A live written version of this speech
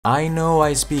I know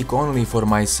I speak only for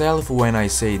myself when I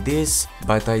say this,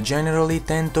 but I generally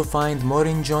tend to find more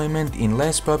enjoyment in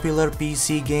less popular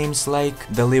PC games like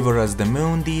Deliver Us the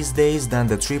Moon these days than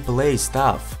the AAA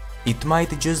stuff. It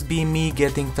might just be me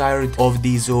getting tired of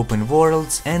these open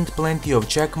worlds and plenty of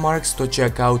checkmarks to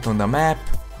check out on the map,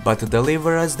 but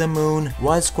Deliver Us the Moon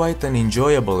was quite an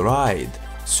enjoyable ride.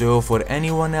 So for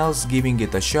anyone else giving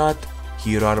it a shot,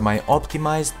 here are my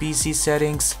optimized PC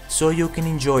settings so you can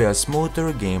enjoy a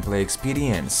smoother gameplay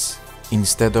experience.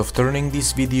 Instead of turning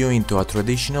this video into a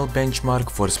traditional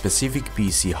benchmark for specific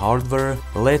PC hardware,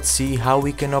 let's see how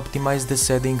we can optimize the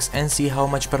settings and see how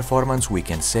much performance we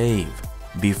can save.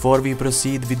 Before we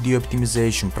proceed with the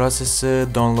optimization process,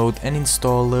 download and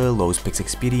install Low-Specs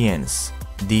Experience.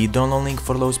 The download link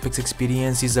for Low-Specs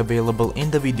Experience is available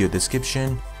in the video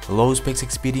description. Low-Specs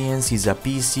Experience is a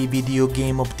PC video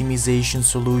game optimization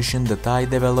solution that I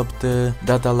developed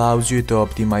that allows you to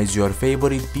optimize your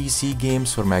favorite PC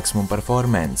games for maximum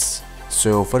performance.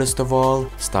 So first of all,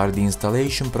 start the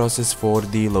installation process for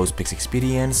the Low-Specs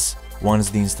Experience.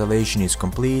 Once the installation is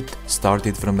complete, start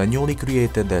it from the newly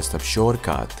created desktop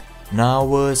shortcut.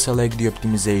 Now select the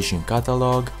optimization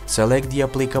catalog, select the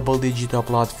applicable digital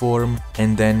platform,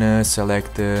 and then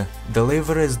select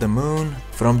Deliver Us the Moon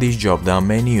from this drop-down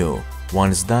menu.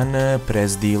 Once done,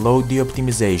 press the Load the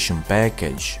optimization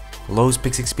package.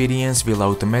 Low-Specs Experience will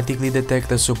automatically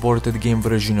detect a supported game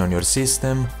version on your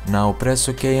system. Now press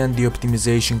OK and the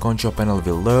optimization control panel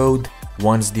will load.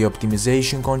 Once the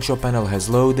optimization control panel has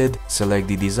loaded, select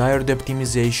the desired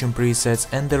optimization presets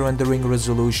and the rendering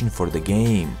resolution for the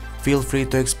game. Feel free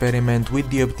to experiment with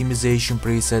the optimization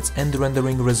presets and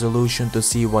rendering resolution to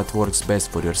see what works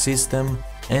best for your system.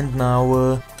 And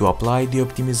now, to apply the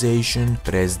optimization,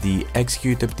 press the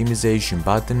Execute Optimization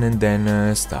button and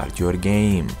then start your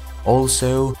game.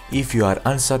 Also, if you are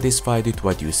unsatisfied with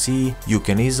what you see, you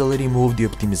can easily remove the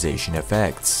optimization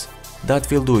effects. That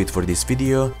will do it for this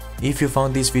video. If you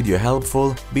found this video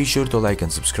helpful, be sure to like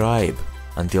and subscribe.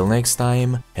 Until next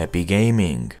time, happy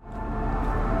gaming!